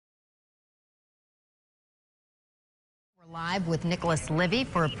We're live with Nicholas Livy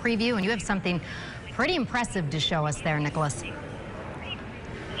for a preview, and you have something pretty impressive to show us there, Nicholas.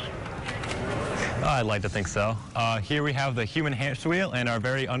 I'd like to think so. Here we have the human hamster wheel, and our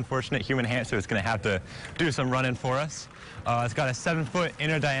very unfortunate human hamster is going to have to do some running for us. It's got a 7-foot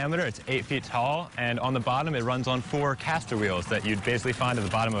inner diameter, it's 8 feet tall, and on the bottom it runs on 4 caster wheels that you'd basically find at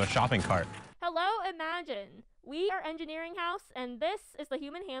the bottom of a shopping cart. Hello, Imagine. We are Engineering House, and this is the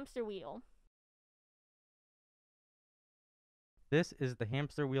human hamster wheel. This is the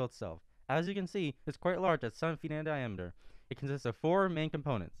hamster wheel itself. As you can see, it's quite large at 7 feet in diameter. It consists of 4 main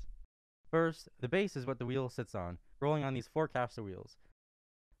components. First, the base is what the wheel sits on, rolling on these 4 caster wheels.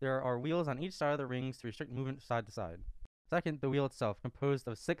 There are wheels on each side of the rings to restrict movement side to side. Second, the wheel itself, composed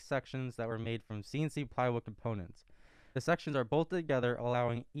of 6 sections that were made from CNC plywood components. The sections are bolted together,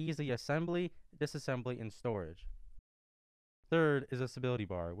 allowing easy assembly, disassembly, and storage. Third is a stability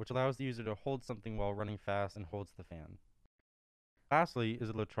bar, which allows the user to hold something while running fast and holds the fan. Lastly is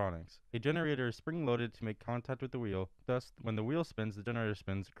electronics. A generator is spring-loaded to make contact with the wheel, thus, when the wheel spins, the generator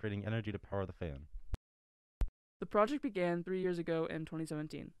spins, creating energy to power the fan. The project began 3 years ago in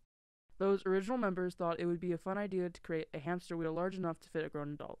 2017. Those original members thought it would be a fun idea to create a hamster wheel large enough to fit a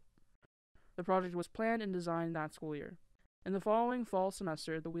grown adult. The project was planned and designed that school year. In the following fall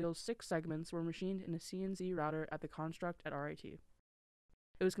semester, the wheel's 6 segments were machined in a CNC router at the Construct at RIT.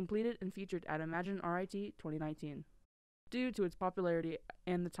 It was completed and featured at Imagine RIT 2019. Due to its popularity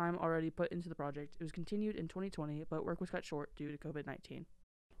and the time already put into the project, it was continued in 2020, but work was cut short due to COVID-19.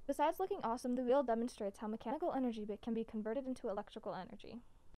 Besides looking awesome, the wheel demonstrates how mechanical energy can be converted into electrical energy.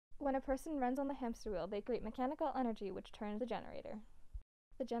 When a person runs on the hamster wheel, they create mechanical energy which turns the generator.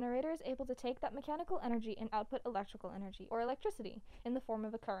 The generator is able to take that mechanical energy and output electrical energy, or electricity, in the form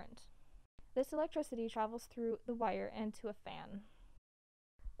of a current. This electricity travels through the wire and to a fan.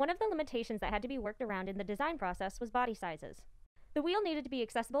 One of the limitations that had to be worked around in the design process was body sizes. The wheel needed to be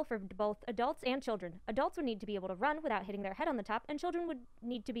accessible for both adults and children. Adults would need to be able to run without hitting their head on the top, and children would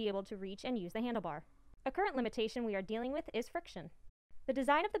need to be able to reach and use the handlebar. A current limitation we are dealing with is friction. The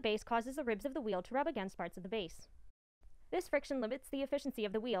design of the base causes the ribs of the wheel to rub against parts of the base. This friction limits the efficiency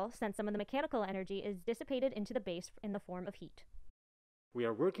of the wheel, since some of the mechanical energy is dissipated into the base in the form of heat. We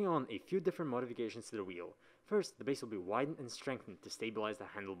are working on a few different modifications to the wheel. First, the base will be widened and strengthened to stabilize the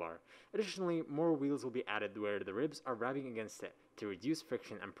handlebar. Additionally, more wheels will be added where the ribs are rubbing against it to reduce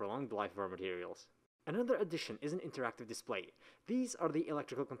friction and prolong the life of our materials. Another addition is an interactive display. These are the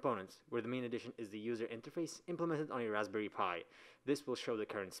electrical components, where the main addition is the user interface implemented on a Raspberry Pi. This will show the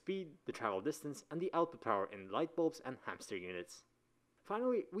current speed, the travel distance, and the output power in light bulbs and hamster units.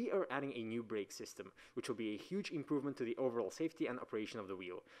 Finally, we are adding a new brake system, which will be a huge improvement to the overall safety and operation of the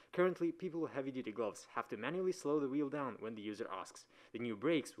wheel. Currently, people with heavy-duty gloves have to manually slow the wheel down when the user asks. The new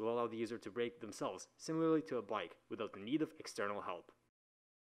brakes will allow the user to brake themselves, similarly to a bike, without the need of external help.